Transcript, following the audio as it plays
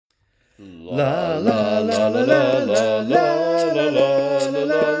La la la la la la la la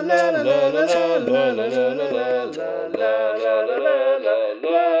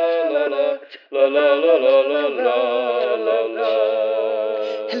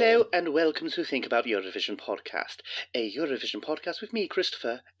Hello and welcome to Think About Eurovision podcast, a Eurovision podcast with me,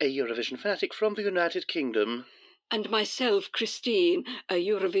 Christopher, a Eurovision fanatic from the United Kingdom. And myself, Christine, a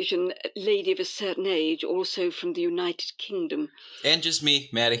Eurovision lady of a certain age, also from the United Kingdom. And just me,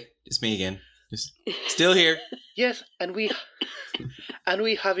 Maddie. Just me again. Just still here. Yes, and we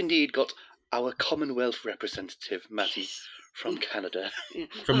have indeed got our Commonwealth representative, Matty, from Canada. Yeah.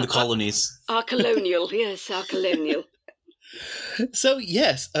 From the colonies. Our colonial, yes, our colonial. So,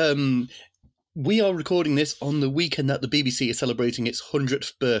 yes, we are recording this on the weekend that the BBC is celebrating its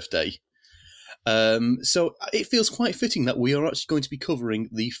 100th birthday. So it feels quite fitting that we are actually going to be covering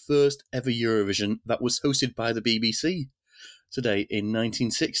the first ever Eurovision that was hosted by the BBC today in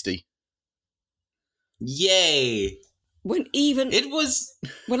 1960. Yay! When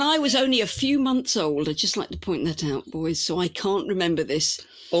I was only a few months old, I'd just like to point that out, boys, so I can't remember this.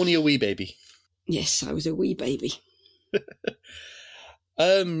 Only a wee baby. Yes, I was a wee baby.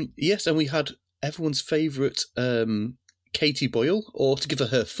 Yes, and we had everyone's favourite Katie Boyle, or to give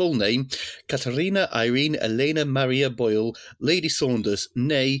her full name, Caterina Irene Elena Maria Boyle, Lady Saunders,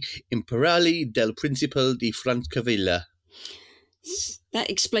 née Imperiale del Principe di Francavilla. That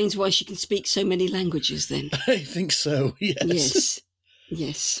explains why she can speak so many languages, then. I think so, yes.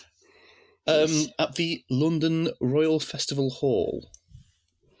 Yes. At the London Royal Festival Hall.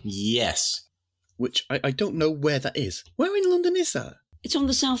 Yes. Which I don't know where that is. Where in London is that? It's on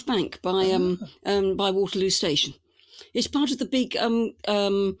the South Bank by Waterloo Station. It's part of the big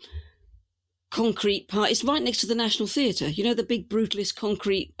concrete part. It's right next to the National Theatre. You know, the big brutalist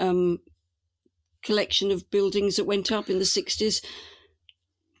concrete collection of buildings that went up in the 60s?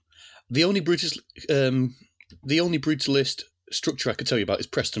 The only brutalist structure I could tell you about is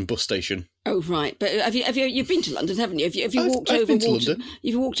Preston Bus Station. Oh, right. But you've been to London, haven't you? Have you walked I've over been to London.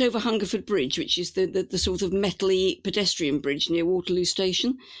 You've walked over Hungerford Bridge, which is the sort of metal-y pedestrian bridge near Waterloo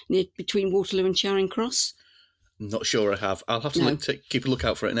Station, between Waterloo and Charing Cross? Not sure I have. I'll have to keep a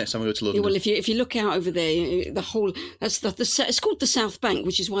lookout for it next time I go to London. Yeah, well, if you look out over there, the whole it's called the South Bank,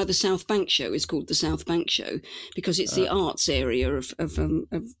 which is why the South Bank Show is called the South Bank Show, because it's the arts area of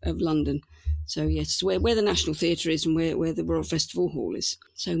London. So yes, where the National Theatre is and where the Royal Festival Hall is.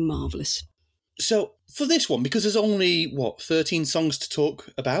 So marvellous. So for this one, because there's only 13 songs to talk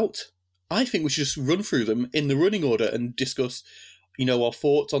about, I think we should just run through them in the running order and discuss, our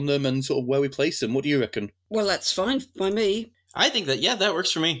thoughts on them and sort of where we place them. What do you reckon? Well, that's fine by me. I think that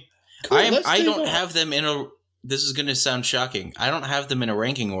works for me. Cool, I don't have them in a... This is going to sound shocking. I don't have them in a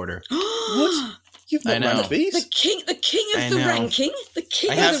ranking order. What? You've not ranked these? The king of the ranking. The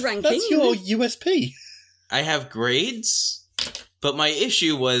king of the ranking. That's your USP. I have grades, but my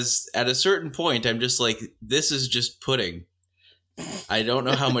issue was at a certain point, I'm just like, this is just pudding. I don't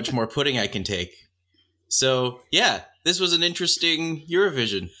know how much more pudding I can take. So, yeah, this was an interesting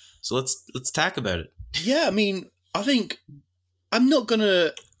Eurovision. So let's talk about it. Yeah, I mean, I don't think I'm going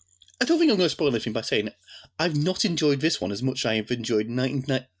to spoil anything by saying I've not enjoyed this one as much as I have enjoyed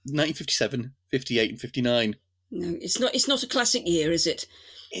 1957, 58 and 59. No, it's not a classic year, is it?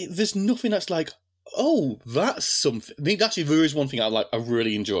 There's nothing that's like, oh, that's something. I mean, actually, there is one thing I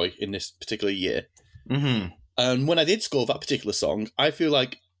really enjoy in this particular year. Mm-hmm. And when I did score that particular song, I feel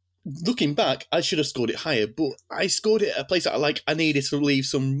like, looking back, I should have scored it higher, but I scored it at a place that I needed to leave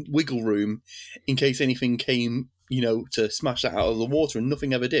some wiggle room in case anything came, to smash that out of the water, and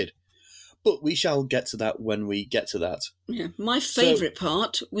nothing ever did. But we shall get to that when we get to that. Yeah, my favourite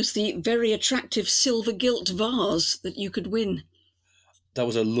part was the very attractive silver gilt vase that you could win. That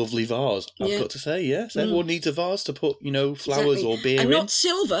was a lovely vase, I've got to say, yes. Everyone needs a vase to put, flowers or beer in. And not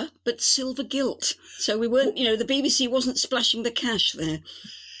silver, but silver gilt. So we weren't, the BBC wasn't splashing the cash there.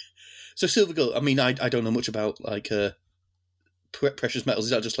 So silver gilt, I mean, I don't know much about, precious metals.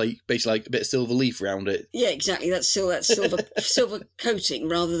 Is that just, basically a bit of silver leaf around it? Yeah, exactly. That's silver coating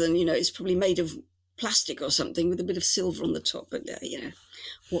rather than, it's probably made of plastic or something with a bit of silver on the top. But,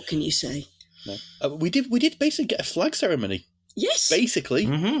 what can you say? No. We did basically get a flag ceremony. Yes. Basically.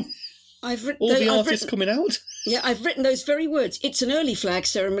 Mm-hmm. I've written all the artists coming out. Yeah, I've written those very words. It's an early flag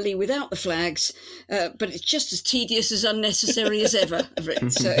ceremony without the flags, but it's just as tedious as unnecessary as ever. I've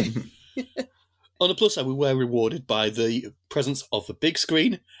written so. On the plus side, we were rewarded by the presence of a big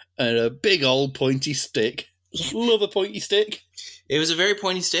screen and a big old pointy stick. Yeah. Love a pointy stick. It was a very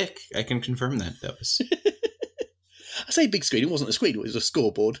pointy stick. I can confirm that. That was... I say big screen. It wasn't a screen. It was a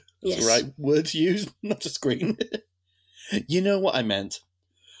scoreboard. That's the right word to use, not a screen. You know what I meant.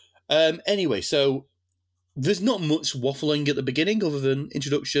 Anyway, so there's not much waffling at the beginning other than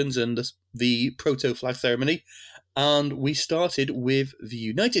introductions and the proto-flag ceremony. And we started with the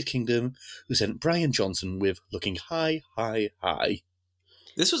United Kingdom, who sent Brian Johnson with Looking High, High, High.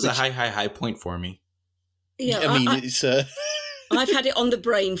 This was a high point for me. Yeah, I mean, it's... I've had it on the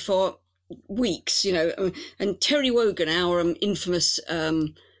brain for weeks, and Terry Wogan, our infamous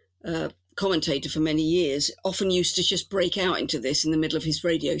commentator for many years, often used to just break out into this in the middle of his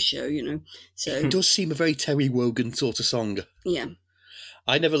radio show, So it does seem a very Terry Wogan sort of song. Yeah.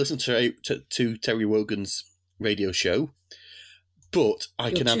 I never listened to Terry Wogan's radio show, but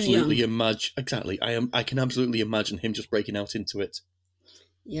I can absolutely imagine. Exactly, I can absolutely imagine him just breaking out into it.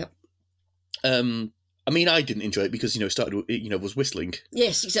 Yep. I mean, I didn't enjoy it because it started. Was whistling.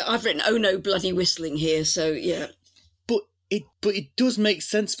 Yes, exactly. I've written "Oh no, bloody whistling" here, so yeah. But it does make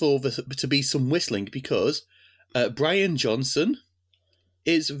sense for there to be some whistling because Brian Johnson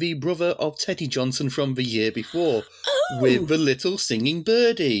is the brother of Teddy Johnson from the year before, with the little singing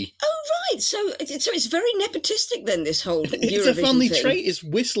birdie. Oh right, so it's very nepotistic then. This whole Eurovision it's a family thing. trait. Is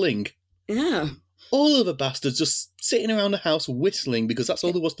whistling. Yeah. All of the bastards just sitting around the house whistling because that's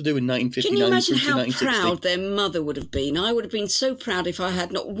all there was to do in 1959 Can you imagine through to how 1960. proud their mother would have been? I would have been so proud if I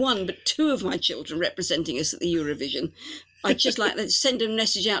had not one but two of my children representing us at the Eurovision. I'd just like to send a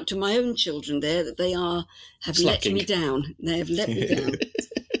message out to my own children there that they have Slacking. let me down. They have let me down.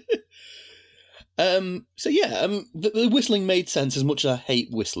 The whistling made sense as much as I hate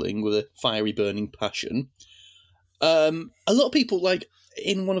whistling with a fiery burning passion. A lot of people, like,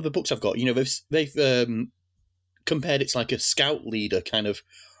 in one of the books I've got, they've compared it to like a scout leader kind of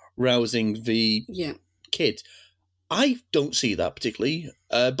rousing the kid. I don't see that particularly,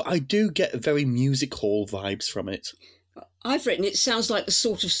 but I do get very music hall vibes from it. I've written it sounds like the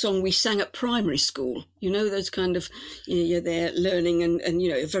sort of song we sang at primary school. Those kind of, you're there learning and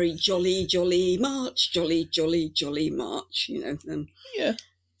a very jolly, jolly march, jolly, jolly, jolly march, Yeah.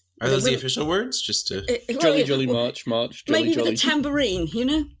 Are those the official words? Just to... Jolly, jolly, march, march, jolly, maybe jolly. with a tambourine,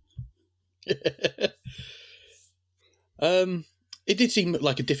 It did seem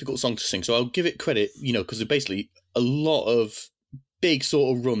like a difficult song to sing, so I'll give it credit, because there's basically a lot of big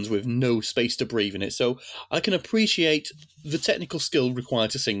sort of runs with no space to breathe in it, so I can appreciate the technical skill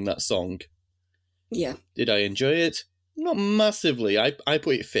required to sing that song. Yeah. Did I enjoy it? Not massively. I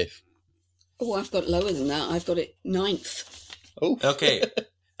put it 5th. Oh, I've got lower than that. I've got it 9th. Oh. Okay.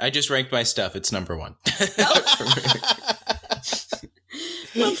 I just ranked my stuff. It's number 1.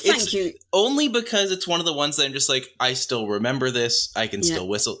 Well, thank you. Only because it's one of the ones that I'm just like, I still remember this. I can still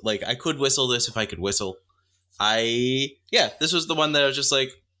whistle. Like, I could whistle this if I could whistle. This was the one that I was just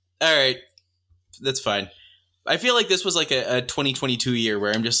like, all right, that's fine. I feel like this was like a 2022 year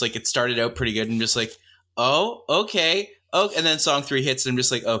where I'm just like, it started out pretty good and just like, oh, okay. Oh, and then song 3 hits and I'm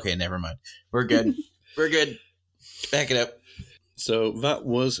just like, okay, never mind. We're good. We're good. Back it up. So that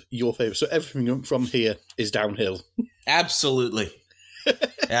was your favourite. So everything from here is downhill. Absolutely.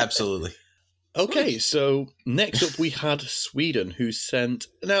 Absolutely. Okay, so next up we had Sweden, who sent...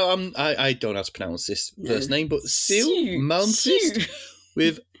 Now, I don't know how to pronounce this first name, but Siw Malmqvist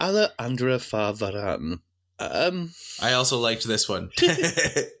with Alla andra favaran. I also liked this one.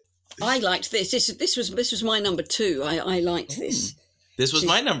 I liked this. This was my number 2. I liked this. This was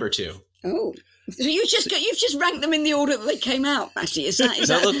my number 2. Oh. So you've just ranked them in the order that they came out, Matty. Is that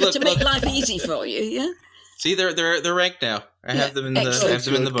look, to make life easy for you? Yeah. See, they're ranked now. I have them in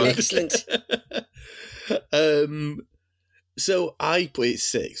the book. Excellent. So I put it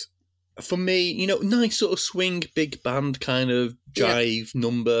 6. For me, nice sort of swing, big band kind of jive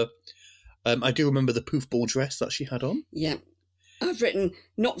number. I do remember the poof ball dress that she had on. Yeah. I've written,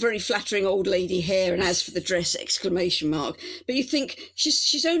 not very flattering old lady hair, and as for the dress, ! But you think,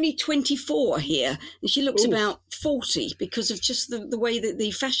 she's only 24 here, and she looks about 40 because of just the way that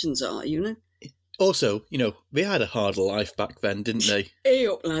the fashions are, Also, they had a hard life back then, didn't they? Hey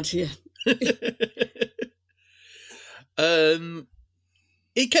up, lad, yeah.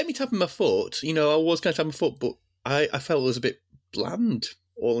 It kept me tapping my foot. I was kind of tapping my foot, but I felt it was a bit bland,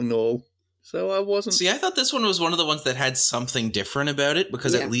 all in all. So I wasn't... See, I thought this one was one of the ones that had something different about it,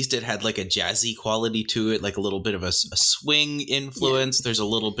 because at least it had like a jazzy quality to it, like a little bit of a swing influence. Yeah. There's a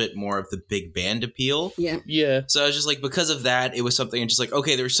little bit more of the big band appeal. Yeah. Yeah. So I was just like, because of that, it was something I'm just like,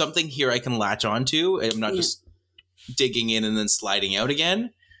 okay, there's something here I can latch onto. I'm not just digging in and then sliding out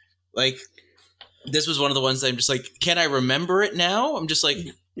again. Like, this was one of the ones that I'm just like, can I remember it now? I'm just like,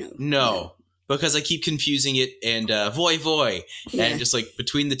 no. Because I keep confusing it and Voy Voy. Yeah. And just like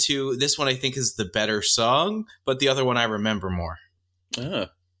between the two, this one I think is the better song, but the other one I remember more.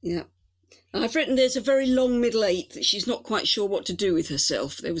 Ah. Yeah. I've written there's a very long middle eight that she's not quite sure what to do with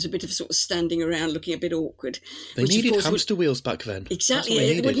herself. There was a bit of sort of standing around looking a bit awkward. They needed hamster wheels back then. Exactly.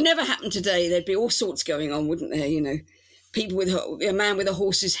 It would never happen today. There'd be all sorts going on, wouldn't there? You know, people with a man with a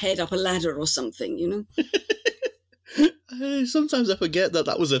horse's head up a ladder or something, you know. Sometimes I forget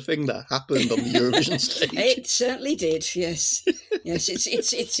that was a thing that happened on the Eurovision stage. It certainly did, yes. Yes,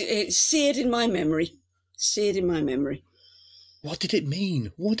 it's seared in my memory. Seared in my memory. What did it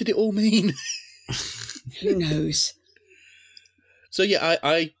mean? What did it all mean? Who knows? So yeah,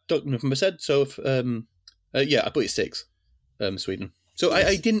 I don't know if I said so. If, I put it 6, Sweden. So yes.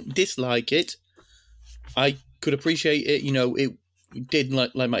 I didn't dislike it. I could appreciate it. You know, it did,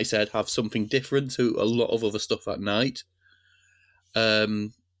 like Matty said, have something different to a lot of other stuff that night.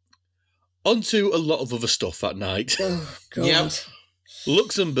 Onto a lot of other stuff that night. Oh God. Yep.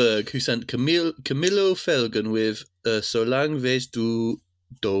 Luxembourg, who sent Camilo Felgen with Solange Ves du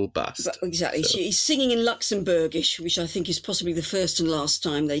Bast. Exactly. So. She's singing in Luxembourgish, which I think is possibly the first and last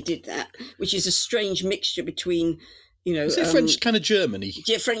time they did that, which is a strange mixture between, you know... Is it French, kind of Germany?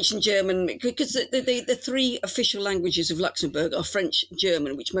 Yeah, French and German, because the 3 official languages of Luxembourg are French,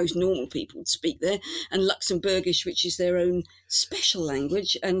 German, which most normal people would speak there, and Luxembourgish, which is their own special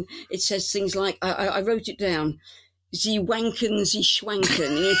language, and it says things like, I wrote it down, Sie wanken, sie schwanken.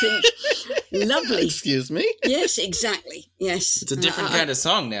 And you think, lovely. Excuse me? Yes, exactly. Yes. It's a different kind of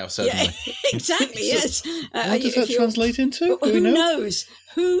song now, suddenly. Yeah, exactly, yes. What does that translate into? Who knows?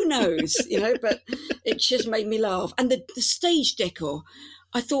 Who knows? You know, but it just made me laugh. And the stage decor,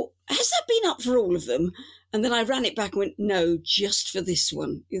 I thought, has that been up for all of them? And then I ran it back and went, no, just for this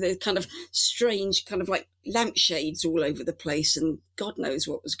one. You know, kind of strange, kind of like lampshades all over the place, and God knows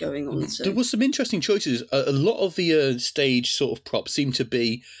what was going on. So. There was some interesting choices. A lot of the stage sort of props seemed to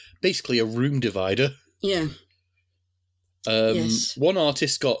be basically a room divider. Yeah. Yes. One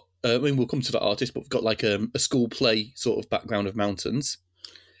artist got, we'll come to that artist, but we've got like a school play sort of background of mountains.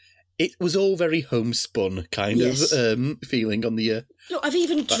 It was all very homespun kind of feeling on the Look, I've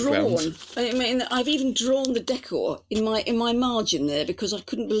even background. I've even drawn the decor in my margin there because I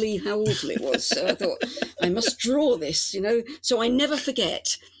couldn't believe how awful it was. So I thought I must draw this, you know, so I never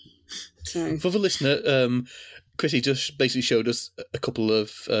forget. So. For the listener, Chrissy just basically showed us a couple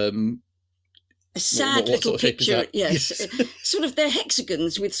of a sad little picture. Yes, sort of they're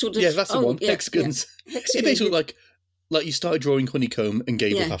hexagons with sort of that's the one. Hexagons. Yeah. It basically looked like you started drawing honeycomb and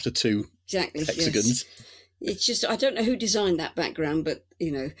gave up after 2 hexagons. Yes. It's just, I don't know who designed that background, but, you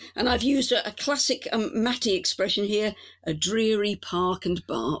know. And I've used a classic Matty expression here, a dreary park and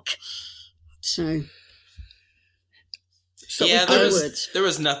bark. So yeah, there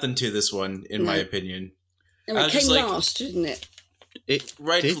was nothing to this one, in my opinion. And it came last, didn't it? It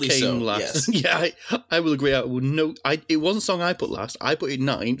rightfully came so, last. Yes. Yeah, I will agree. It wasn't a song I put last. I put it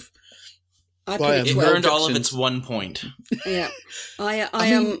 9th. I put it 12th. It earned all of its 1 point. Yeah.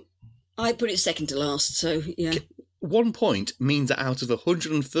 I put it second to last, so yeah. 1 point means that out of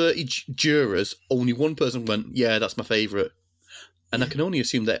 130 jurors, only one person went, yeah, that's my favourite. And I can only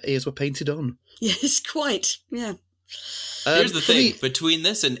assume their ears were painted on. Yes, quite, yeah. Here's the thing, between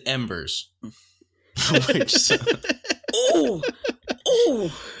this and Embers. Oh!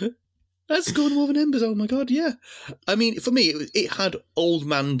 That's going more than Embers, oh my God, yeah. I mean, for me, it had old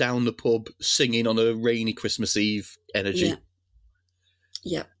man down the pub singing on a rainy Christmas Eve energy. Yeah.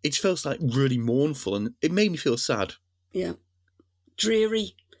 Yeah. It felt like really mournful and it made me feel sad. Yeah.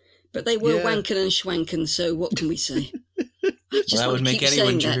 Dreary. But they were wanking and schwanking, so what can we say? That would make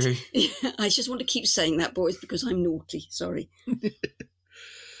anyone dreary. I just want to keep saying that, boys, because I'm naughty. Sorry.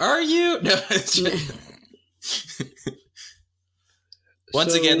 Are you? No.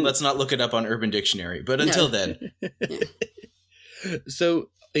 Once again, let's not look it up on Urban Dictionary. But until then.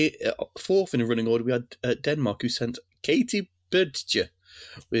 So, 4th in a running order, we had Denmark, who sent Katie Bødtje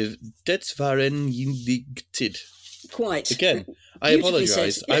with Det var en indigtid. Quite. Again, I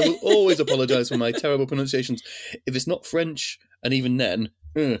apologise. I will always apologise for my terrible pronunciations. If it's not French, and even then,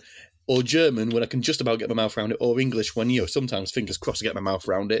 or German, when I can just about get my mouth around it, or English, when, you know, sometimes fingers crossed to get my mouth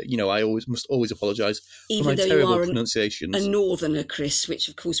around it, you know, I must always apologise for my terrible pronunciations. A northerner, Chris, which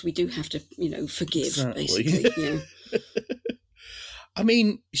of course we do have to, you know, forgive, basically. Yeah. I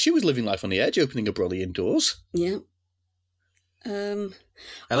mean, she was living life on the edge, opening a brolly indoors. Yeah. I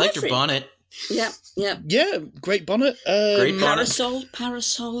liked her bonnet. Yeah. Yeah, great bonnet. Great bonnet.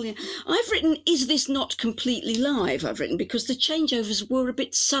 Parasol, yeah. I've written, is this not completely live? I've written, because the changeovers were a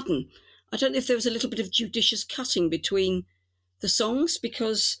bit sudden. I don't know if there was a little bit of judicious cutting between the songs,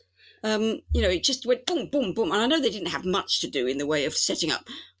 because, you know, it just went boom, boom, boom. And I know they didn't have much to do in the way of setting up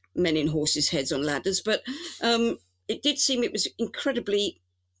men in horses' heads on ladders, but it did seem it was incredibly,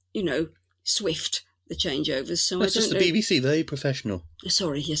 you know, swift, the changeovers. So That's I just don't the know. BBC, very professional.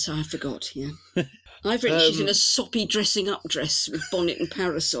 Sorry, yes, I forgot, yeah. I've written she's in a soppy dressing-up dress with bonnet and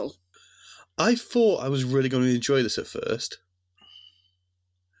parasol. I thought I was really going to enjoy this at first.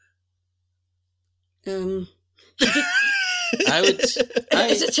 It's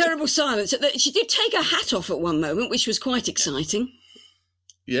a terrible silence. She did take her hat off at one moment, which was quite exciting.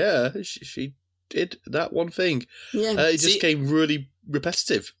 Yeah, she did that one thing. Yeah, it just came really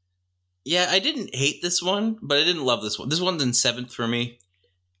repetitive. Yeah, I didn't hate this one, but I didn't love this one. This one's in 7th for me.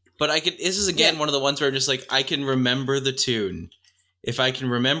 But this is again one of the ones where I'm just like, I can remember the tune. If I can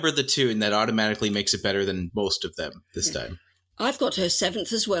remember the tune, that automatically makes it better than most of them this time. I've got her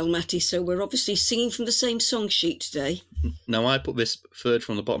 7th as well, Matty, so we're obviously singing from the same song sheet today. Now, I put this third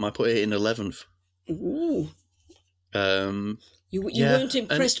from the bottom. I put it in 11th. Ooh. You weren't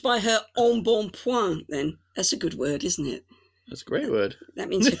impressed by her embonpoint, then? That's a good word, isn't it? That's a great word. That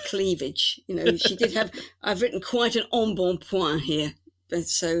means her cleavage. You know, she did have... I've written quite an embonpoint here. But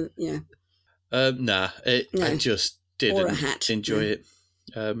so, yeah. No. I just didn't enjoy it.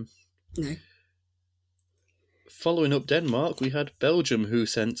 No. Following up Denmark, we had Belgium, who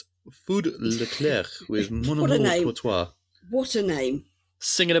sent Food Leclerc with Mon Amour pour toi. What a name.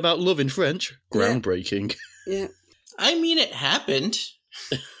 Singing about love in French. Groundbreaking. Yeah. I mean, it happened.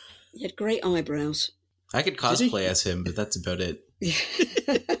 He had great eyebrows. I could cosplay as him, but that's about it.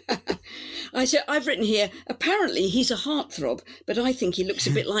 I've written here, apparently he's a heartthrob, but I think he looks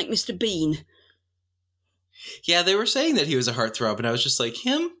a bit like Mr. Bean. Yeah, they were saying that he was a heartthrob, and I was just like,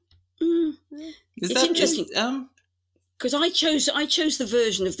 him? It's interesting. Because I chose the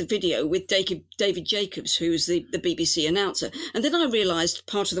version of the video with David Jacobs, who's the BBC announcer. And then I realised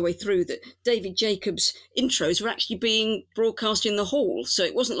part of the way through that David Jacobs' intros were actually being broadcast in the hall. So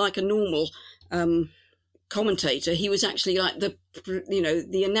it wasn't like a normal commentator. He was actually like the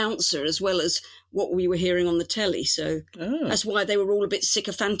announcer as well as what we were hearing on the telly. So that's why they were all a bit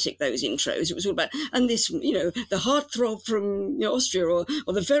sycophantic, those intros. It was all about, and this, the heartthrob from Austria or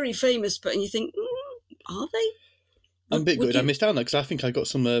the very famous, but and you think, are they? I'm a bit good. I missed out on that because I think I got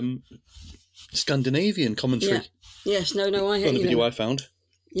some Scandinavian commentary. Yeah. Yes, no, I on the video I found.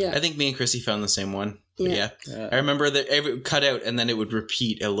 Yeah, I think me and Chrissy found the same one. Yeah. I remember that it would cut out and then it would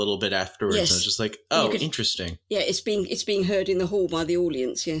repeat a little bit afterwards. Yes. And I was just like, interesting. Yeah, it's being heard in the hall by the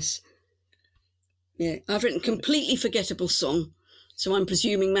audience. Yes. Yeah, I've written completely forgettable song, so I'm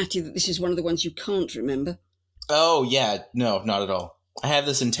presuming, Matty, that this is one of the ones you can't remember. Oh yeah, no, not at all. I have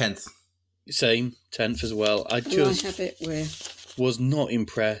this in 10th. Same, 10th as well. I have it where? Was not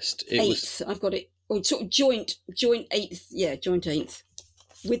impressed. It 8th. I've got it. Oh, sort of joint 8th. Yeah, joint 8th.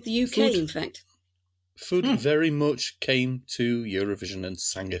 With the UK, in fact. Food very much came to Eurovision and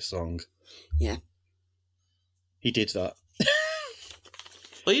sang a song. Yeah. He did that.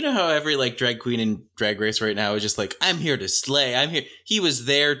 Well, you know how every drag queen in Drag Race right now is just like, I'm here to slay. I'm here. He was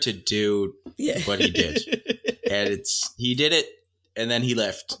there to do what he did. And he did it, and then he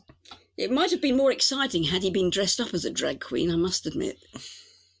left. It might have been more exciting had he been dressed up as a drag queen, I must admit.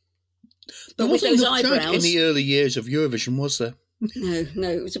 But with those eyebrows in the early years of Eurovision, was there?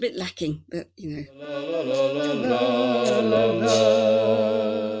 No, it was a bit lacking, but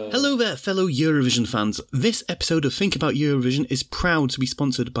Hello there, fellow Eurovision fans. This episode of Think About Eurovision is proud to be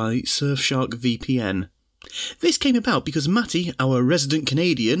sponsored by Surfshark VPN. This came about because Matty, our resident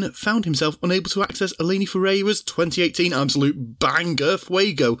Canadian, found himself unable to access Eleni Ferreira's 2018 absolute banger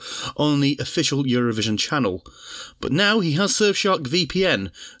Fuego on the official Eurovision channel. But now he has Surfshark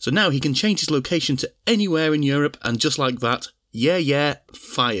VPN, so now he can change his location to anywhere in Europe, and just like that,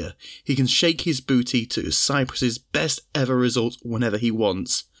 fire. He can shake his booty to Cyprus's best ever result whenever he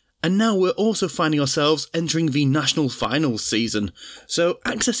wants. And now we're also finding ourselves entering the national finals season. So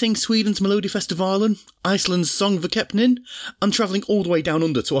accessing Sweden's Melodifestivalen, Iceland's Songvakeppnin, and travelling all the way down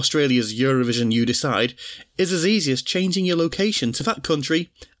under to Australia's Eurovision You Decide is as easy as changing your location to that country,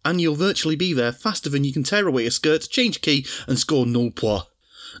 and you'll virtually be there faster than you can tear away a skirt, change key, and score 0 points.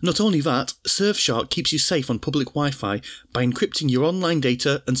 Not only that, Surfshark keeps you safe on public Wi-Fi by encrypting your online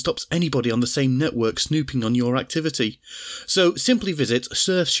data and stops anybody on the same network snooping on your activity. So simply visit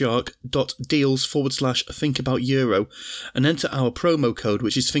surfshark.deals/thinkaboutEuro and enter our promo code,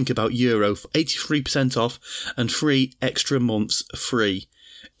 which is thinkaboutEuro, for 83% off and 3 extra months free.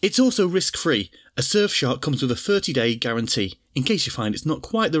 It's also risk-free, as Surfshark comes with a 30-day guarantee, in case you find it's not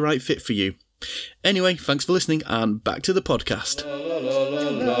quite the right fit for you. Anyway, thanks for listening, and back to the podcast.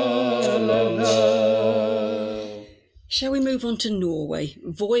 Shall we move on to Norway?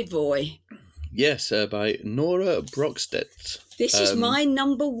 Voi Voi. Yes, by Nora Brogstedt. This is my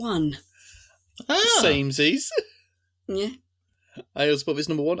number 1. Samesies. Yeah. Isles Puppets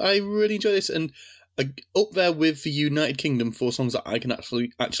number 1. I really enjoy this, and up there with the United Kingdom for songs that I can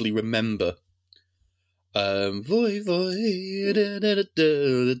actually remember. Voy voy da da da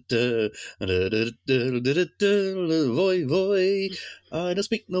da da da da da da voy voy. I don't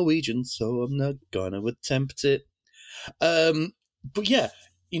speak Norwegian, so I'm not gonna attempt it. But yeah,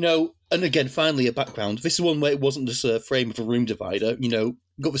 and again, finally a background. This is one where it wasn't just a frame of a room divider.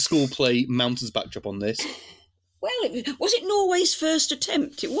 Got the school play Mountains backdrop on this. Well, was it Norway's first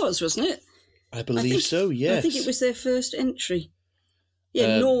attempt? It was, wasn't it? I believe so, yes. I think it was their first entry.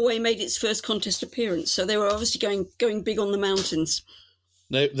 Yeah, Norway made its first contest appearance, so they were obviously going big on the mountains.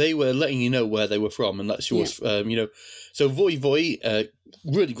 They were letting you know where they were from, and that's yours. Yeah. So Voy Voy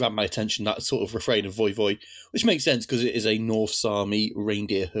really grabbed my attention, that sort of refrain of Voy Voy, which makes sense because it is a North Sami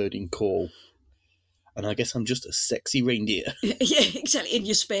reindeer herding call. And I guess I'm just a sexy reindeer. Yeah, exactly, in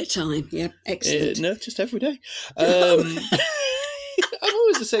your spare time. Yeah, excellent. No, just every day. I'm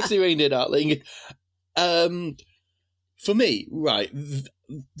always a sexy reindeer, darling. For me, right,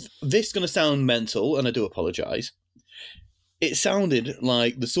 this is going to sound mental, and I do apologise. It sounded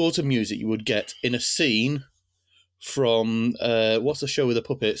like the sort of music you would get in a scene from, what's the show with the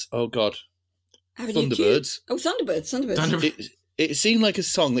puppets? Oh, God. Thunderbirds. Oh, Thunderbirds. It seemed like a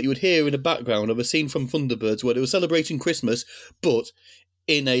song that you would hear in the background of a scene from Thunderbirds where they were celebrating Christmas, but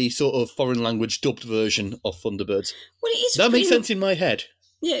in a sort of foreign language dubbed version of Thunderbirds. Well, it is. That makes sense in my head.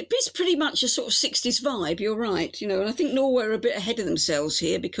 Yeah, it's pretty much a sort of 60s vibe, you're right, and I think Norway are a bit ahead of themselves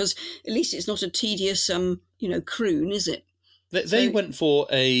here because at least it's not a tedious, croon, is it? They went for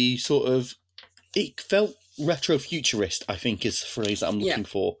a sort of, it felt retro-futurist, I think is the phrase that I'm looking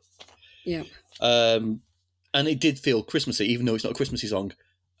for. Yeah. And it did feel Christmassy, even though it's not a Christmassy song.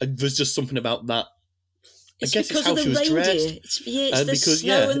 There's just something about that. I guess it's how she was dressed. It's the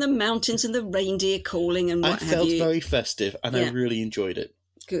snow and the mountains and the reindeer calling and what have you. I felt very festive, and I really enjoyed it.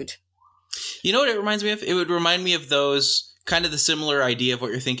 Good. You know what it reminds me of? It would remind me of those, kind of the similar idea of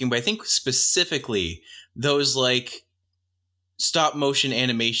what you're thinking, but I think specifically those like stop motion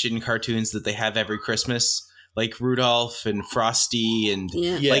animation cartoons that they have every Christmas, like Rudolph and Frosty, and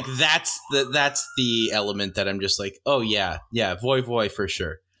like that's the element that I'm just like, oh yeah, Voy Voy for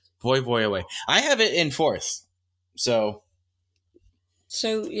sure. Voy Voy away. I have it in 4th.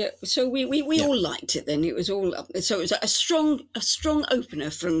 So we all liked it then. It was all so it was a strong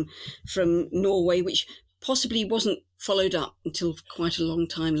opener from Norway, which possibly wasn't followed up until quite a long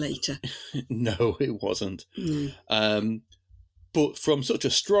time later. No, it wasn't. But from such a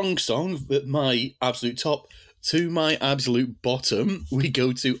strong song, at my absolute top to my absolute bottom, we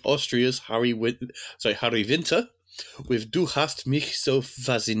go to Austria's Harry Winter with Du hast mich so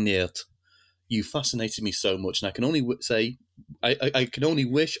fasziniert. You fascinated me so much, and I can only say, I can only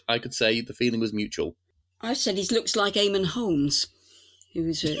wish I could say the feeling was mutual. I said he looks like Eamon Holmes. He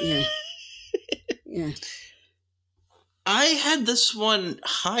was, yeah. I had this one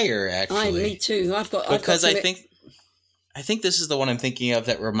higher, actually. Me too. I think this is the one I'm thinking of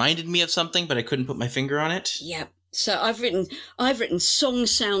that reminded me of something, but I couldn't put my finger on it. Yeah. So I've written song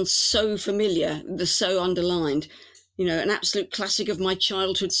sounds so familiar, they're so underlined. An absolute classic of my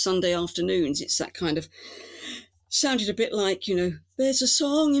childhood Sunday afternoons. It's that kind of sounded a bit like, there's a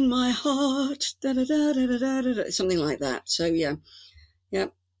song in my heart, da da da da da da da, something like that. So yeah.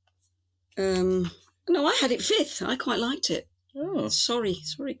 No, I had it 5th. I quite liked it. Oh, sorry,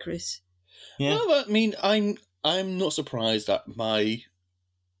 Chris. Yeah. No, I mean, I'm not surprised that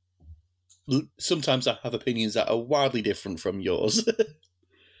sometimes I have opinions that are wildly different from yours.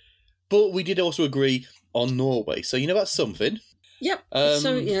 But we did also agree on Norway, so that's something. Yep.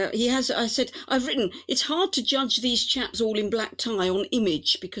 He has. I said I've written. It's hard to judge these chaps all in black tie on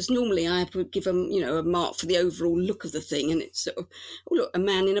image because normally I would give them, a mark for the overall look of the thing, and it's sort of, oh look, a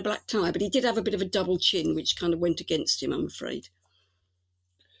man in a black tie, but he did have a bit of a double chin, which kind of went against him, I'm afraid.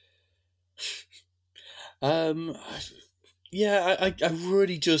 I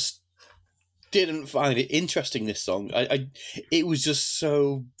really just didn't find it interesting, this song. It was just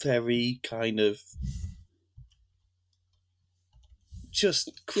so very kind of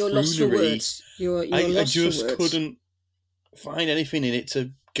just croonery. You're lost for words. I just couldn't find anything in it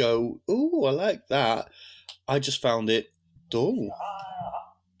to go, oh, I like that. I just found it dull.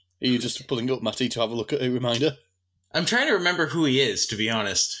 Are you just pulling up, Matty, to have a look at a reminder? I'm trying to remember who he is, to be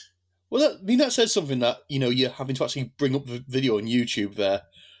honest. Well, that says something that, you're having to actually bring up the video on YouTube there.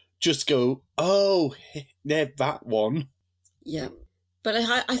 Just go, oh, they're that one. Yeah. But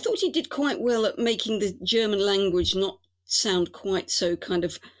I thought he did quite well at making the German language not sound quite so kind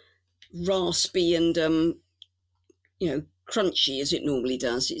of raspy and, crunchy as it normally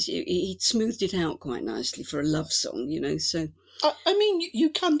does. He smoothed it out quite nicely for a love song, so... I mean, you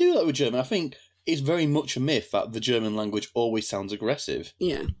can do that with German. I think it's very much a myth that the German language always sounds aggressive.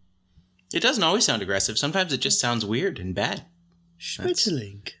 Yeah. It doesn't always sound aggressive. Sometimes it just sounds weird and bad.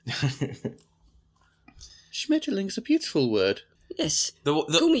 Schmetterling. Schmetterling's a beautiful word. Yes. The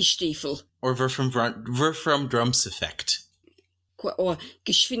Gummistiefel. or Würframdrumseffekt. Or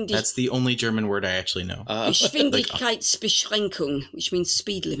Geschwindigkeit. That's the only German word I actually know. Geschwindigkeitsbeschränkung, which means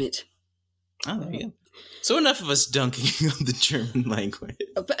speed limit. Oh, there you go. So enough of us dunking on the German language.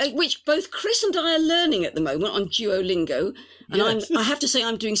 Which both Chris and I are learning at the moment on Duolingo. And Yes. I have to say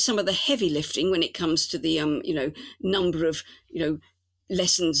I'm doing some of the heavy lifting when it comes to the, number of,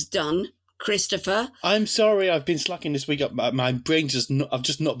 lessons done. Christopher. I'm sorry, I've been slacking this week. My brain I've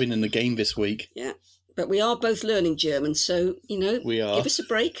just not been in the game this week. Yeah. But we are both learning German, so, We are. give us a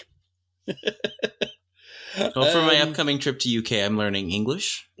break. Well, for my upcoming trip to UK, I'm learning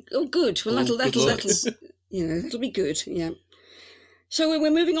English. Oh, good. Well, good that'll luck. that'll be good, yeah. So we're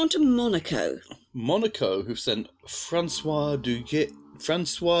moving on to Monaco. Monaco, who sent Francois Duguilt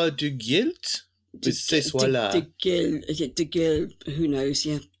with C'est Voilà. De Gil, who knows,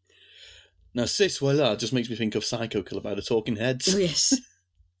 yeah. Now, C'est Voilà just makes me think of Psycho Killer by the Talking Heads. Oh, yes.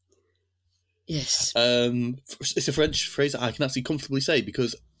 Yes. It's a French phrase that I can actually comfortably say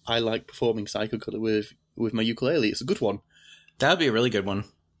because I like performing Psycho Killer with my ukulele. It's a good one. That would be a really good one.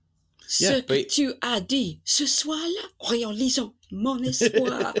 Yeah, Ce que tu as dit ce soir-là, réalisons mon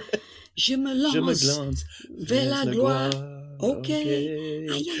espoir. Je me lance vers la gloire. Okay.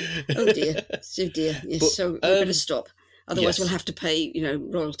 Aye, aye. Oh dear. Oh dear. Yes, But, so we better stop. Otherwise yes. we'll have to pay,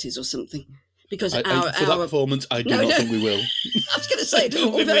 royalties or something. Because For that performance, I do No, not no. think we will. I was going to say, I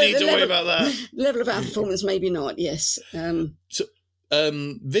don't think we need to worry about that. level of our performance, maybe not. Yes.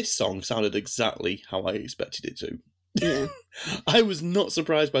 This song sounded exactly how I expected it to. Yeah. I was not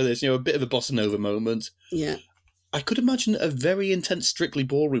surprised by this. A bit of a bossa nova moment. Yeah. I could imagine a very intense Strictly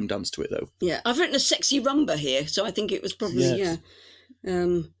Ballroom dance to it, though. Yeah. I've written a sexy rumba here, so I think it was probably Yes.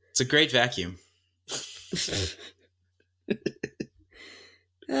 It's a great vacuum.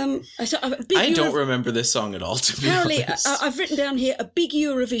 I don't remember this song at all, to be Apparently, honest. I've written down here a big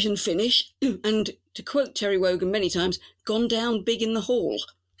Eurovision finish, and to quote Terry Wogan many times, gone down big in the hall.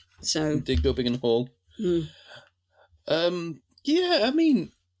 So, Dig Go Big in the Hall. Hmm. Yeah, I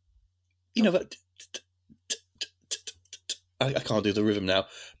mean, that. I can't do the rhythm now,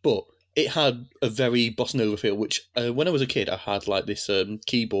 but it had a very bossa nova feel. Which when I was a kid, I had like this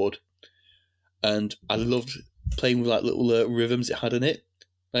keyboard, and I loved playing with like little rhythms it had in it.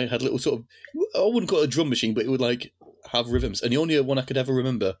 I had little sort of, I wouldn't call it a drum machine, but it would like have rhythms. And the only one I could ever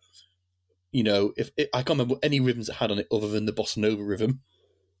remember, I can't remember any rhythms it had on it other than the bossa nova rhythm.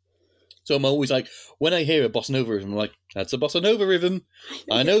 So I'm always like, when I hear a bossa nova rhythm, I'm like, that's a bossa nova rhythm.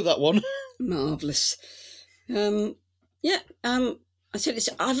 I know that one. Marvellous. I said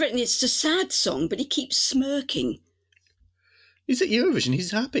I've written it's a sad song, but he keeps smirking. He's at Eurovision.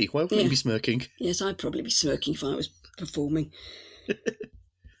 He's happy. Why wouldn't he be smirking? Yes, I'd probably be smirking if I was performing.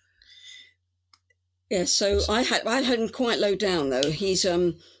 Yeah, so I had him quite low down though. He's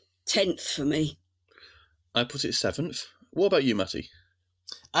 10th for me. I put it 7th. What about you, Matty?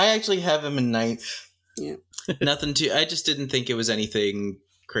 I actually have him in 9th. Yeah. Nothing too... I just didn't think it was anything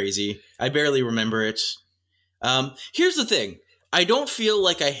crazy. I barely remember it. Here's the thing. I don't feel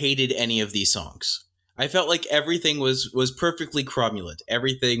like I hated any of these songs. I felt like everything was perfectly cromulent.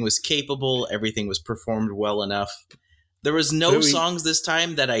 Everything was capable. Everything was performed well enough. There was no songs this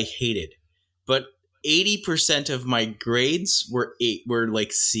time that I hated. But 80% of my grades were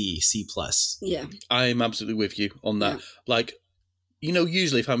like C+. Yeah. I'm absolutely with you on that. Yeah. Like,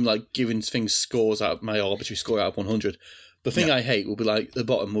 usually if I'm like giving things scores out, my arbitrary score out of 100, the thing I hate will be like the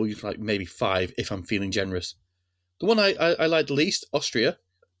bottom will be like maybe 5 if I'm feeling generous. The one I liked the least, Austria,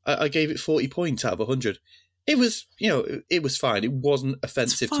 I gave it 40 points out of 100. It was, it was fine. It wasn't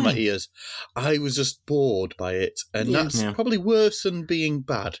offensive to my ears. I was just bored by it. And that's probably worse than being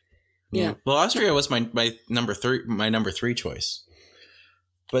bad. Yeah. Well, Austria was my number 3 choice.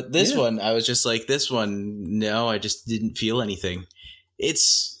 But this one, I was just like, this one, no, I just didn't feel anything.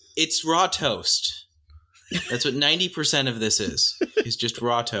 It's raw toast. That's what 90% of this is. It's just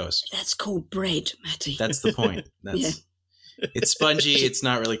raw toast. That's called bread, Matty. That's the point. It's spongy. It's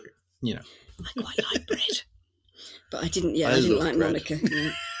not really, I quite like bread. But I didn't like bread. Monica.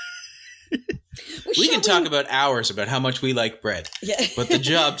 Yeah. We can talk about hours about how much we like bread. Yeah. But the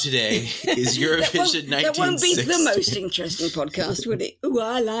job today is Eurovision 1960. That won't be the most interesting podcast, would it? Ooh,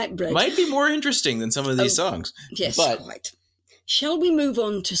 I like bread. Might be more interesting than some of these songs. Yes, but quite. Shall we move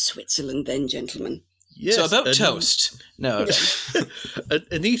on to Switzerland then, gentlemen? Yes, So about toast. No.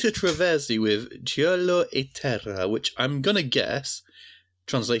 Anita Traversi with Cielo e Terra, which I'm going to guess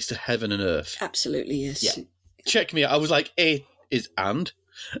translates to heaven and earth. Absolutely, yes. Yeah. Check me out. I was like, E is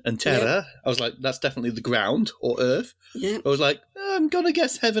and terra. I was like, that's definitely the ground or earth. Yeah. I was like, I'm going to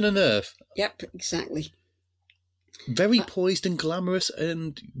guess heaven and earth. Yep, exactly. Very poised and glamorous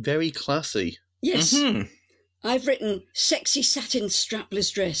and very classy. Yes. Mhm. I've written sexy satin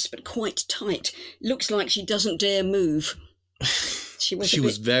strapless dress, but quite tight. Looks like she doesn't dare move. She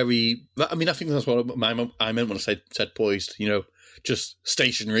was very. I mean, I think that's what I meant when I said poised. You know, just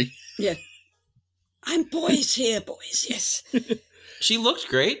stationary. Yeah. I'm poised here, boys, yes. She looked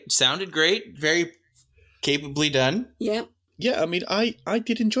great, sounded great, very capably done. Yeah. Yeah, I mean, I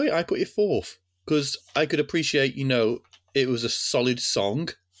did enjoy it. I put it fourth because I could appreciate, it was a solid song.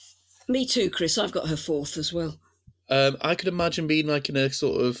 Me too, Chris. I've got her fourth as well. I could imagine being like in a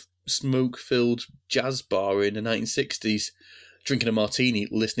sort of smoke-filled jazz bar in the 1960s, drinking a martini,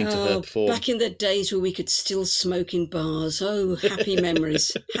 listening to her perform. Back in the days where we could still smoke in bars. Oh, happy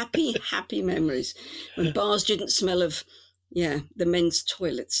memories. happy memories. When bars didn't smell of, the men's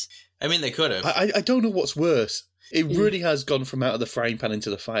toilets. I mean, they could have. I don't know what's worse. It really has gone from out of the frying pan into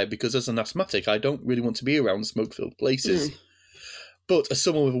the fire because as an asthmatic, I don't really want to be around smoke-filled places. No. But as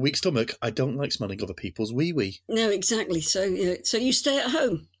someone with a weak stomach, I don't like smelling other people's wee-wee. No, exactly. So you stay at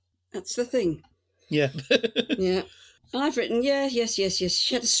home. That's the thing. Yeah. Yeah. I've written, yes.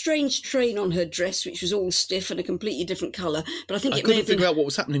 She had a strange train on her dress, which was all stiff and a completely different colour. But I think I it may couldn't have been... figure out what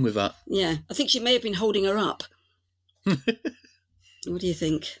was happening with that. Yeah, I think she may have been holding her up. What do you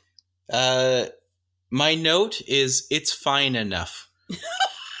think? My note is, it's fine enough.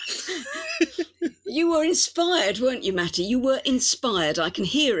 You were inspired, weren't you, Matty? You were inspired. I can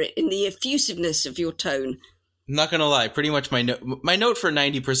hear it in the effusiveness of your tone. I'm not gonna lie, pretty much my note for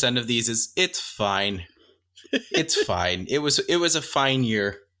 90% of these is, it's fine. It's fine. It was a fine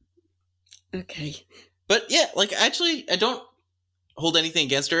year. Okay. But yeah, like, actually, I don't hold anything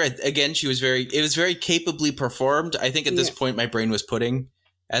against her. Again, it was very capably performed. I think at this point my brain was pudding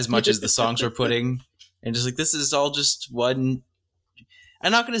as much as the songs were pudding. And just like, this is all just one,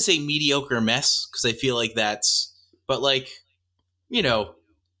 I'm not going to say mediocre mess, because I feel like that's, but like,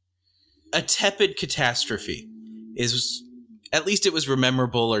 a tepid catastrophe is, at least it was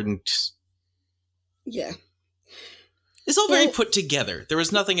memorable, and Yeah. it's all very put together. There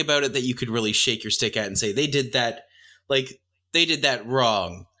was nothing about it that you could really shake your stick at and say, they did that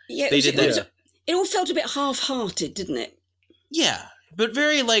wrong. Yeah, it all felt a bit half-hearted, didn't it? Yeah, but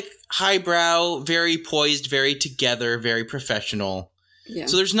very like highbrow, very poised, very together, very professional. Yeah.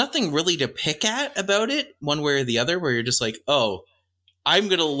 So there's nothing really to pick at about it, one way or the other, where you're just like, oh, I'm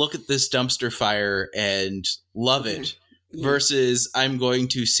going to look at this dumpster fire and love it, versus I'm going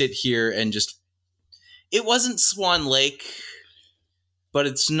to sit here and just... It wasn't Swan Lake, but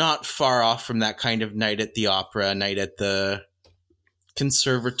it's not far off from that kind of night at the opera, night at the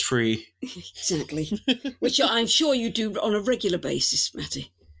conservatory. Exactly. Which I'm sure you do on a regular basis,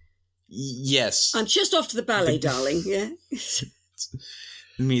 Matty. Yes. I'm just off to the ballet, darling, yeah?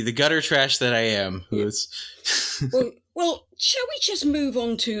 Me, the gutter trash that I am. Well, shall we just move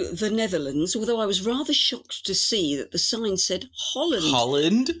on to the Netherlands? Although I was rather shocked to see that the sign said Holland.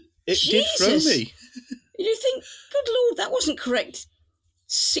 Holland? It Jesus. did throw me. You think, good Lord, that wasn't correct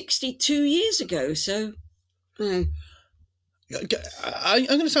 62 years ago, so... No. I'm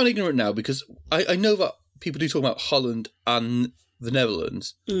going to sound ignorant now because I know that people do talk about Holland and the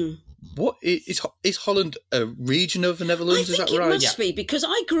Netherlands. Mm. What is Holland a region of the Netherlands? I think is that right? It must be, because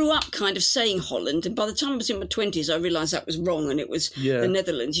I grew up kind of saying Holland, and by the time I was in my 20s, I realised that was wrong, and it was the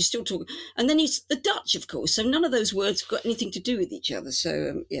Netherlands. You still talk... And then it's the Dutch, of course, so none of those words got anything to do with each other,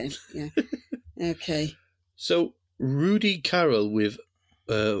 so, yeah. Okay. So, Rudy Karel with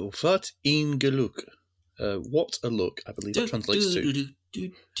Wat een geluk. What a look, I believe that translates to.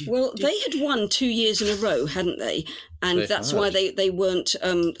 Well, they had won 2 years in a row, hadn't they? And that's why they weren't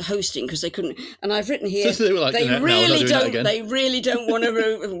hosting, because they couldn't. And I've written here, So they were like, they "No, we're not really doing that don't. again." They really don't want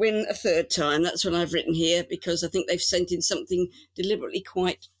to win a third time. That's what I've written here, because I think they've sent in something deliberately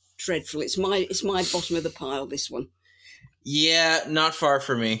quite dreadful. It's my bottom of the pile. This one. Yeah, not far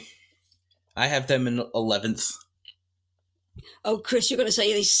from me. I have them in 11th. Oh, Chris, you're going to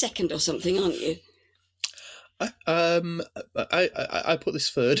say he's second or something, aren't you? I put this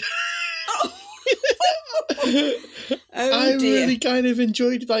third. Oh, I dear. really kind of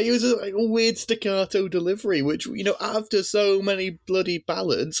enjoyed that. It was a weird staccato delivery, which, after so many bloody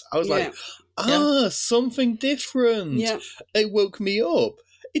ballads, I was like, something different. Yeah. It woke me up.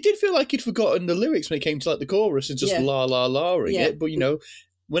 It did feel like he'd forgotten the lyrics when it came to like the chorus and just la la la-ing it, but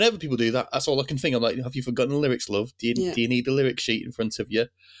whenever people do that, that's all I can think. I'm like, have you forgotten the lyrics, love? Do you need the lyric sheet in front of you?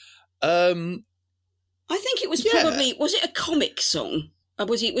 I think it was probably, was it a comic song?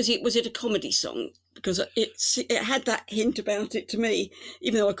 Was it a comedy song? Because it had that hint about it to me,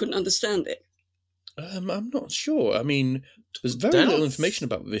 even though I couldn't understand it. I'm not sure. I mean, there's very little information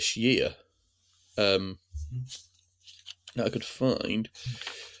about this year that I could find.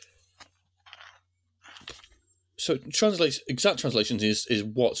 So exact translation is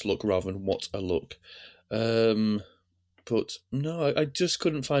what's look rather than what a look. But no, I just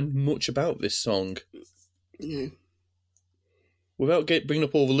couldn't find much about this song. No. Without bringing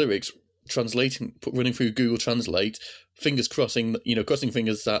up all the lyrics, running through Google Translate, crossing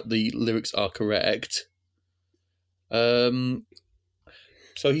fingers that the lyrics are correct. So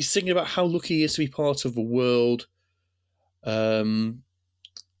he's singing about how lucky he is to be part of the world.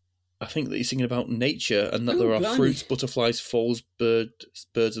 I think that he's singing about nature and that there are fruits, butterflies, falls,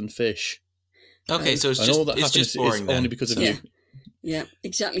 birds and fish. Okay, so it's just boring then. Only because of you. Yeah,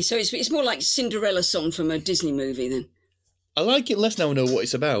 exactly. So it's more like Cinderella song from a Disney movie then. I like it less now I know what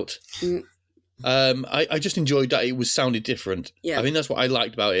it's about. I just enjoyed that it sounded different. Yeah. I think that's what I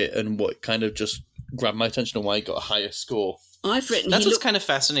liked about it and what kind of just grabbed my attention and why it got a higher score. That's what's kind of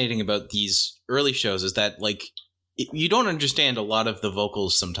fascinating about these early shows is that, like, you don't understand a lot of the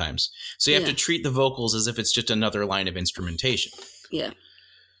vocals sometimes. So you have to treat the vocals as if it's just another line of instrumentation. Yeah.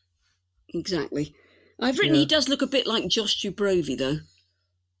 Exactly. I've written he does look a bit like Josh Dubrovy, though.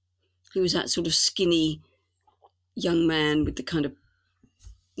 He was that sort of skinny young man with the kind of,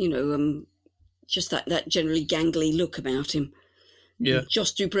 just that generally gangly look about him. Yeah. And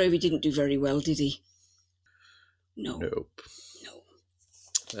Josh Dubrovy didn't do very well, did he? No. Nope.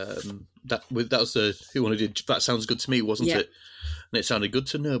 That was Who Wanted It. That Sounds Good to Me, wasn't it? And it sounded good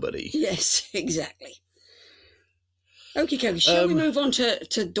to nobody. Yes, exactly. Okay, shall we move on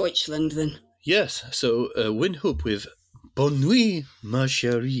to Deutschland then? Yes, so Windhoek with Bonne Nuit, ma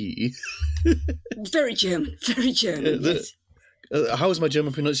chérie. Very German, yes. How was my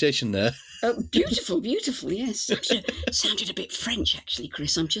German pronunciation there? Beautiful, yes. Sounded a bit French, actually,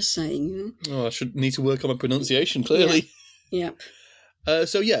 Chris, I'm just saying. Oh, I should need to work on my pronunciation, clearly. Yeah.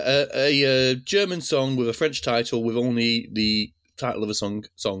 A German song with a French title with only the title of a song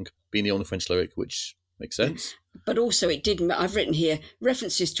being the only French lyric, which makes sense. But also I've written here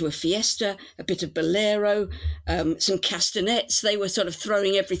references to a fiesta, a bit of bolero, some castanets. They were sort of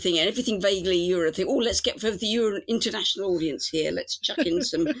throwing everything vaguely Euro. Let's get for the international audience here. Let's chuck in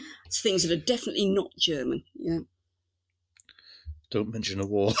some things that are definitely not German. Yeah. Don't mention a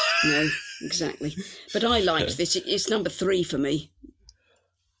war. No, exactly. But I liked this. It's number 3 for me.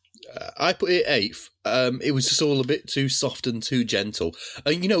 I put it 8th. It was just all a bit too soft and too gentle.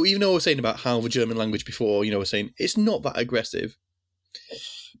 And, even though I was saying about how the German language before, I was saying it's not that aggressive.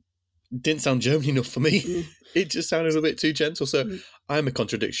 It didn't sound German enough for me. It just sounded a bit too gentle. So I'm a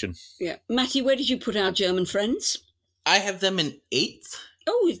contradiction. Yeah. Matty, where did you put our German friends? I have them in 8th.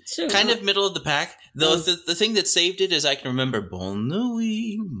 Oh, so kind of middle of the pack. Though the thing that saved it is I can remember Bonne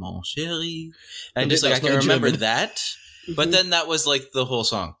Nuit, mon chéri. And just like I can remember German. That. But then that was like the whole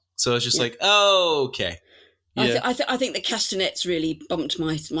song. So it's just like, oh, okay. Yeah. I think the castanets really bumped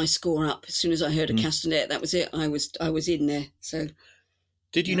my score up. As soon as I heard a castanet, that was it. I was in there. So,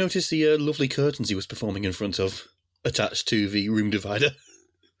 did you notice the lovely curtains he was performing in front of, attached to the room divider?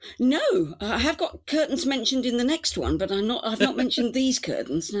 No, I have got curtains mentioned in the next one, but I've not mentioned these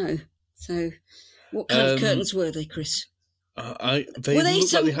curtains. No. So, what kind of curtains were they, Chris? Were they a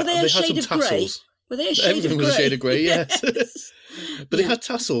shade of grey? Were they a shade Everything of grey? was a shade of grey, yes. But they Yeah. had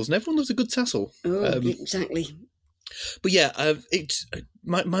tassels, and everyone loves a good tassel. Oh, exactly. But yeah,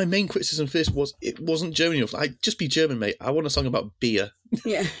 my main criticism for this was it wasn't German enough. Just be German, mate. I want a song about beer.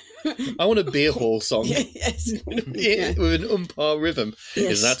 Yeah. I want a beer hall song. Yes. Yeah, with an umpar rhythm.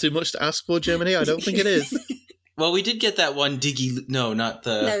 Yes. Is that too much to ask for, Germany? I don't think it is. Well, we did get that one Diggy. No, not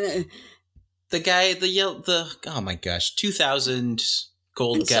the. No. The guy, oh my gosh, 2000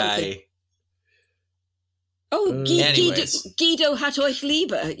 gold And guy. something. Oh, Guido hat euch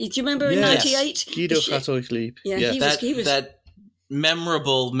lieber. Do you remember in '98? Guido hat euch lieb. Yeah, Yeah. he was. That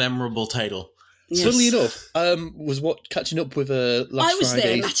memorable title. Yes. Funnily enough, was catching up with last I was Friday.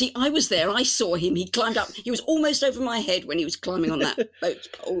 there, Matty. I was there. I saw him. He climbed up. He was almost over my head when he was climbing on that boat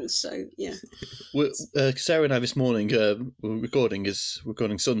pole. So, yeah. Sarah and I this morning, we're recording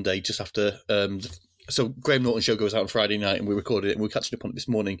Sunday just after. So Graham Norton's show goes out on Friday night, and we recorded it, and we were catching up on it this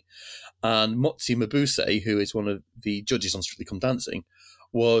morning. And Motsi Mabuse, who is one of the judges on Strictly Come Dancing,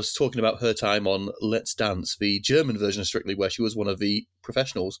 was talking about her time on Let's Dance, the German version of Strictly, where she was one of the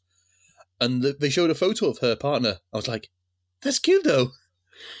professionals. And they showed a photo of her partner. I was like, that's cute, though.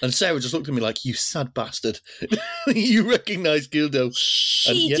 And Sarah just looked at me like, you sad bastard. You recognise Gildo.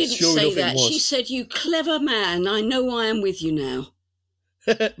 She yes, didn't sure say enough, it that. was. She said, "You clever man, I know I am with you now."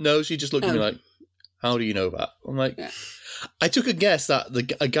 No, she just looked at me Oh. like, how do you know that? I'm like, Yeah. I took a guess that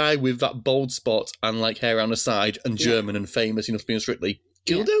a guy with that bald spot and like hair on the side and Yeah. German and famous enough to be on Strictly.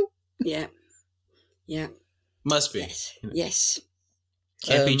 Yeah. Gildo? Yeah, yeah, Must be. yes, yes,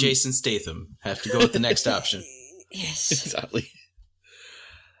 Can't be Um, Jason Statham. Have to go with the next option. yes. Exactly.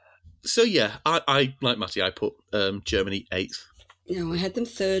 So yeah, I like Matty, I put Germany 8th. No, I had them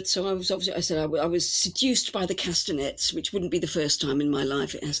third, so I was obviously. I said I was seduced by the castanets, which wouldn't be the first time in my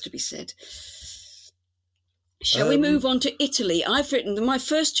life. It has to be said. Shall we move on to Italy? I've written my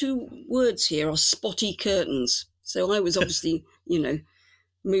first two words here are spotty curtains. So I was obviously,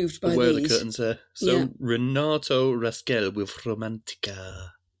 moved by Where are the these. curtains there? So Yeah. Renato Rascal with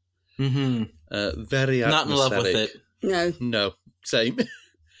Romantica. Mm-hmm. Very atmospheric. Not in love with it. No, No, same.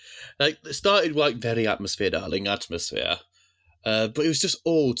 Like, it started like very atmosphere, darling, atmosphere. But it was just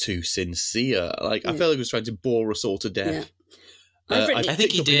all too sincere. Like, I Yeah. felt like it was trying to bore us all to death. I've written. I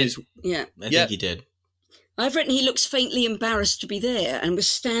think picked he up in did. his- Yeah, I Yeah. think he did. I've written. He looks faintly embarrassed to be there, and was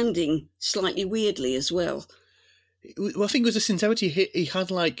standing slightly weirdly as well. Well, I think it was a sincerity. He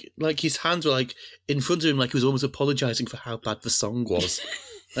had like his hands were like in front of him, like he was almost apologising for how bad the song was.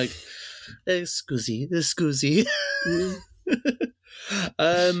 Like, scusi.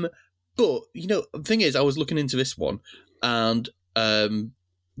 Mm. But the thing is, I was looking into this one, and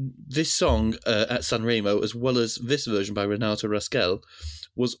this song at Sanremo, as well as this version by Renato Rascal,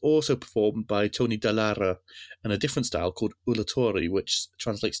 was also performed by Tony Dallara in a different style called Ulatori, which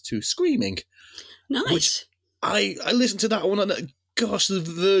translates to screaming. Nice. Which- I listened to that one, and gosh, the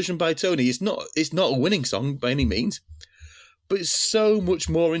version by Tony, it's not a winning song by any means, but it's so much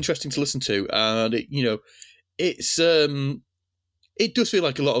more interesting to listen to, and it's it does feel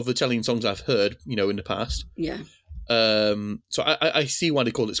like a lot of Italian songs I've heard in the past. Yeah. So I see why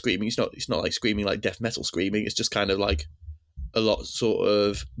they call it screaming. It's not like screaming like death metal screaming. It's just kind of like a lot sort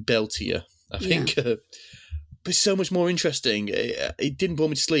of beltier, I think. But it's so much more interesting. It didn't bore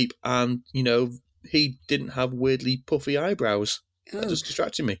me to sleep, and he didn't have weirdly puffy eyebrows. That Oh. just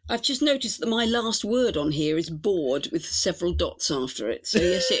distracted me. I've just noticed that my last word on here is bored with several dots after it. So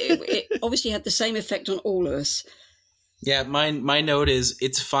yes, it obviously had the same effect on all of us. Yeah, my note is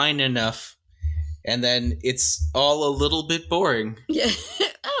it's fine enough, and then it's all a little bit boring. Yeah.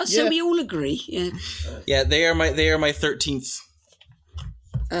 Oh, so Yeah. we all agree. Yeah. Yeah, they are my 13th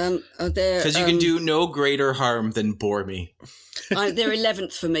because you can do no greater harm than bore me. They're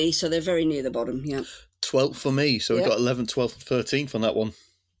 11th for me, so they're very near the bottom. Yeah. 12th for me, so we Yeah. got 11th, 12th, and 13th on that one.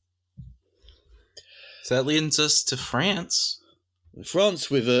 So that leads us to France. France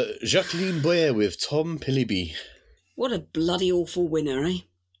with Jacqueline Boyer with Tom Piliby. What a bloody awful winner, eh?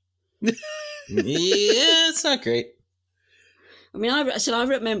 Yeah, it's not great. I mean, I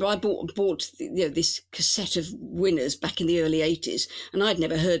remember I bought this cassette of winners back in the early 80s, and I'd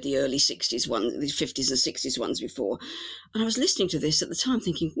never heard the early 60s ones, the 50s and 60s ones before. And I was listening to this at the time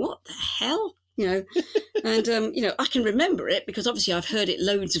thinking, what the hell? And, I can remember it because obviously I've heard it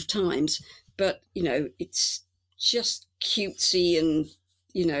loads of times, but, it's just cutesy and,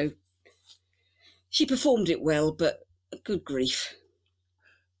 she performed it well, but good grief.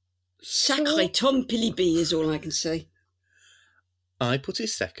 Sacré Tom Piliby is all I can say. I put it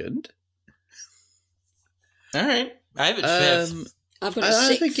second. All right, I have it fifth. I've got it I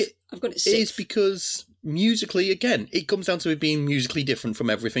sixth. think I've got it It sixth. is because musically, again, it comes down to it being musically different from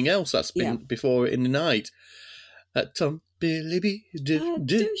everything else that's been before in the night. Tom Piliby. At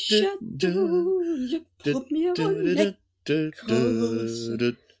the shadow, you put me on neck.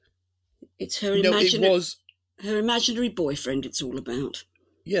 It's her It was, her imaginary boyfriend. It's all about.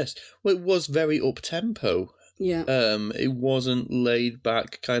 yes. Well, it was very up-tempo. Yeah. It wasn't laid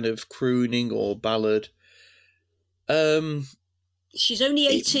back kind of crooning or ballad. She's only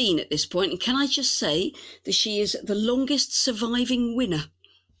 18 at this point, and can I just say that she is the longest surviving winner.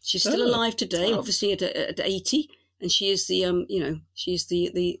 She's still alive today, obviously at 80, and she is the she's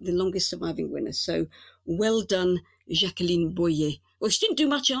the longest surviving winner. So well done, Jacqueline Boyer. Well, she didn't do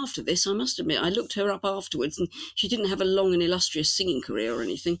much after this, I must admit. I looked her up afterwards, and she didn't have a long and illustrious singing career or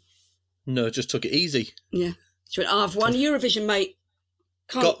anything. No, just took it easy. Yeah. She went, I've won Eurovision, mate.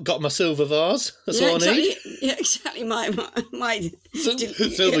 Can't. Got my silver vase. That's Yeah, all I need. exactly. Yeah, exactly. My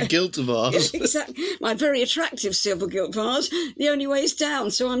Silver yeah. gilt vase. Exactly. My very attractive silver gilt vase. The only way is down,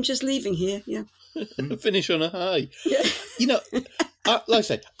 so I'm just leaving here. Yeah. Finish on a high. Yeah. Like I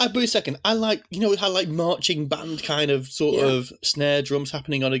said, I put it second. I like, it had like marching band kind of sort of snare drums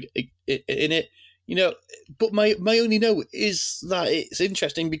happening in it. You know, but my only note is that it's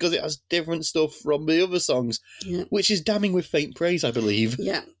interesting because it has different stuff from the other songs, which is damning with faint praise, I believe.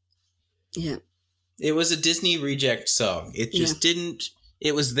 Yeah. It was a Disney reject song. It just didn't...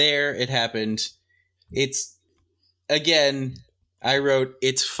 It was there. It happened. It's... Again, I wrote,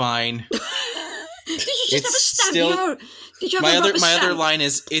 it's fine. Did you just have a stamp? Did you have my other line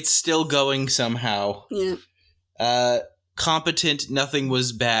is, it's still going somehow. Yeah. Competent, nothing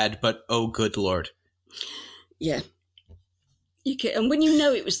was bad, but oh, good Lord. Yeah. And when you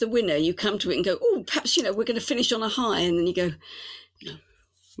know it was the winner, you come to it and go, oh, perhaps, we're going to finish on a high. And then you go, no.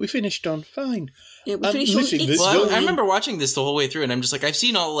 We finished on fine. Yeah, we finished on it's I remember watching this the whole way through, and I'm just like, I've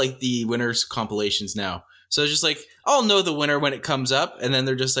seen all like the winners compilations now. So it's just like, I'll know the winner when it comes up. And then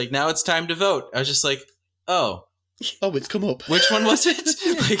they're just like, now it's time to vote. I was just like, oh, it's come up. Which one was it?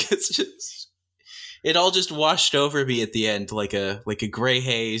 Like, it's just, it all just washed over me at the end, like a gray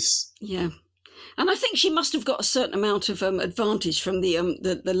haze. Yeah. And I think she must have got a certain amount of advantage from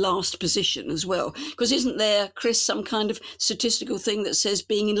the last position as well. Because isn't there, Chris, some kind of statistical thing that says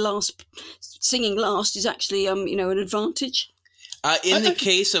singing last is actually, an advantage? In the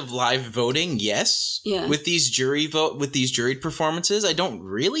case of live voting, yes. Yeah. With these juried performances, I don't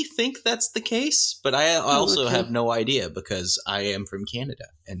really think that's the case. But I also have no idea because I am from Canada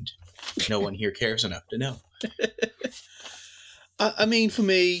and no one here cares enough to know. I mean, for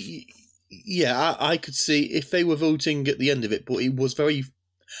me... Yeah, I could see if they were voting at the end of it, but it was very...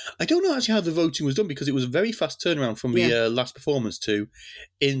 I don't know actually how the voting was done because it was a very fast turnaround from the last performance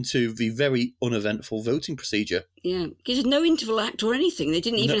into the very uneventful voting procedure. Yeah, because there's no interval act or anything. They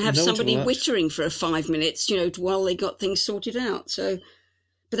didn't even have somebody wittering for 5 minutes, while they got things sorted out. So,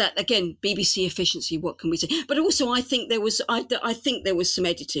 but that, again, BBC efficiency, what can we say? But also I think there was some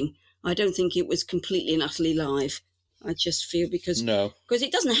editing. I don't think it was completely and utterly live. I just feel because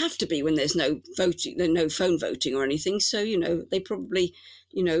it doesn't have to be when there's no voting, no phone voting or anything. So, they probably,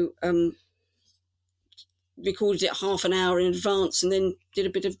 recorded it half an hour in advance and then did a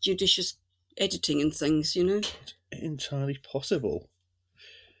bit of judicious editing and things, Entirely possible.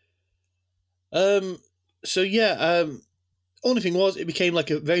 Only thing was, it became like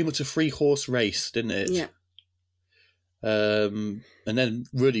very much a 3-horse race, didn't it? Yeah. And then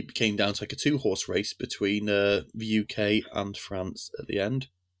really became down to like a 2-horse race between the UK and France at the end.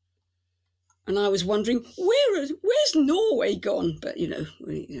 And I was wondering, where's Norway gone? But,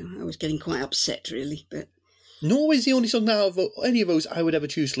 I was getting quite upset, really. But Norway's the only song out of any of those I would ever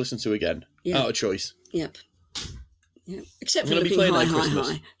choose to listen to again, out of choice. Yep. Except for Looking High, High,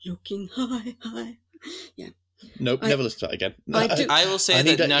 High. Looking High, High. Yeah. Nope, never listen to that again. I will say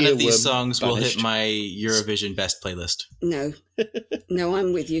that none of these songs will hit my Eurovision best playlist. No,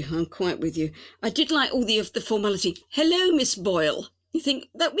 I'm with you. I'm quite with you. I did like all the formality. Hello, Miss Boyle. You think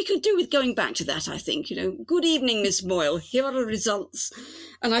that we could do with going back to that, I think. Good evening, Miss Boyle. Here are the results.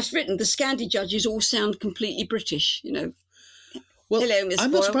 And I've written the Scandi judges all sound completely British, Well, hello, Miss Boyle.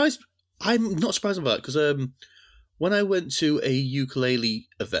 I'm not surprised about that because when I went to a ukulele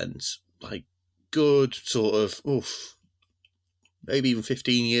event, like good sort of, maybe even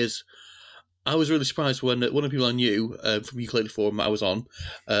 15 years, I was really surprised when one of the people I knew from Ukulele Forum I was on,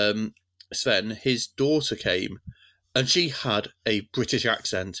 Sven, his daughter came and she had a British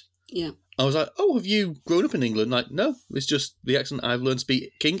accent. Yeah. I was like, oh, have you grown up in England? Like, no, it's just the accent I've learned to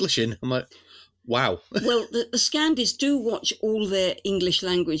speak English in. I'm like, wow. Well, the Scandis do watch all their English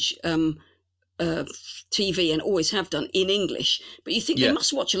language TV and always have done in English, but you think they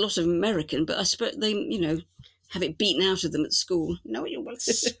must watch a lot of American, but I suppose they, have it beaten out of them at school. No, you will.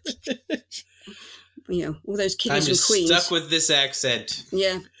 All those kings and queens. I'm stuck with this accent.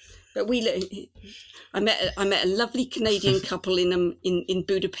 Yeah, but I met a lovely Canadian couple in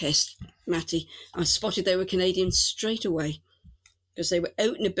Budapest, Matty. I spotted they were Canadian straight away because they were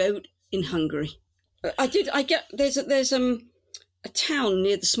out and about in Hungary. There's a town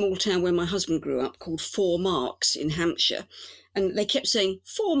near the small town where my husband grew up called Four Marks in Hampshire, and they kept saying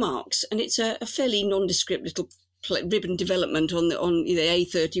 4 Marks, and it's a fairly nondescript little ribbon development on the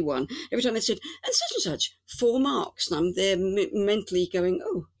A31. Every time they said, and such 4 Marks, and I'm there mentally going,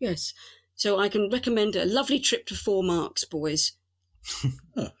 oh yes. So I can recommend a lovely trip to 4 Marks, boys.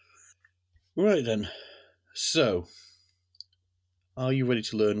 Right then. So, are you ready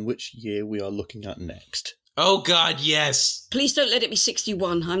to learn which year we are looking at next? Oh, God, yes. Please don't let it be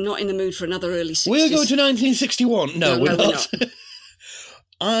 61. I'm not in the mood for another early 60s. We're going to 1961. No, we're not.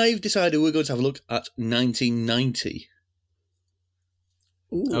 I've decided we're going to have a look at 1990.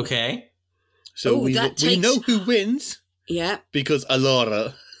 Ooh. Okay. So we know who wins. Yeah. Because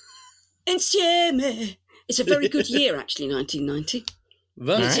Allora. Insieme. It's a very good year, actually, 1990.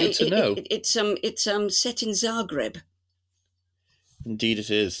 That's All good to know. It's set in Zagreb. Indeed,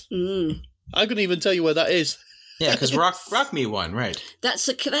 it is. Mm. I couldn't even tell you where that is. Yeah, because Rock Me won, right? That's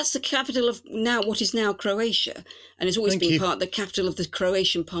the capital of now what is now Croatia, and it's always been the capital of the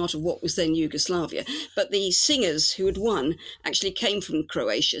Croatian part of what was then Yugoslavia. But the singers who had won actually came from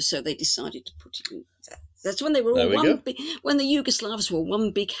Croatia, so they decided to put it in. That's when they were all when the Yugoslavs were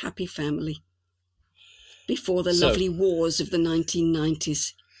one big happy family. Before the lovely wars of the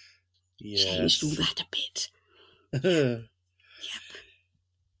 1990s changed all that a bit. Yep.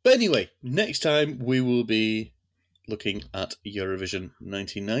 But anyway, next time we will be looking at Eurovision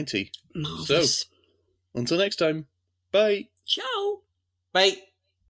 1990. Marvellous. So, until next time, bye. Ciao. Bye.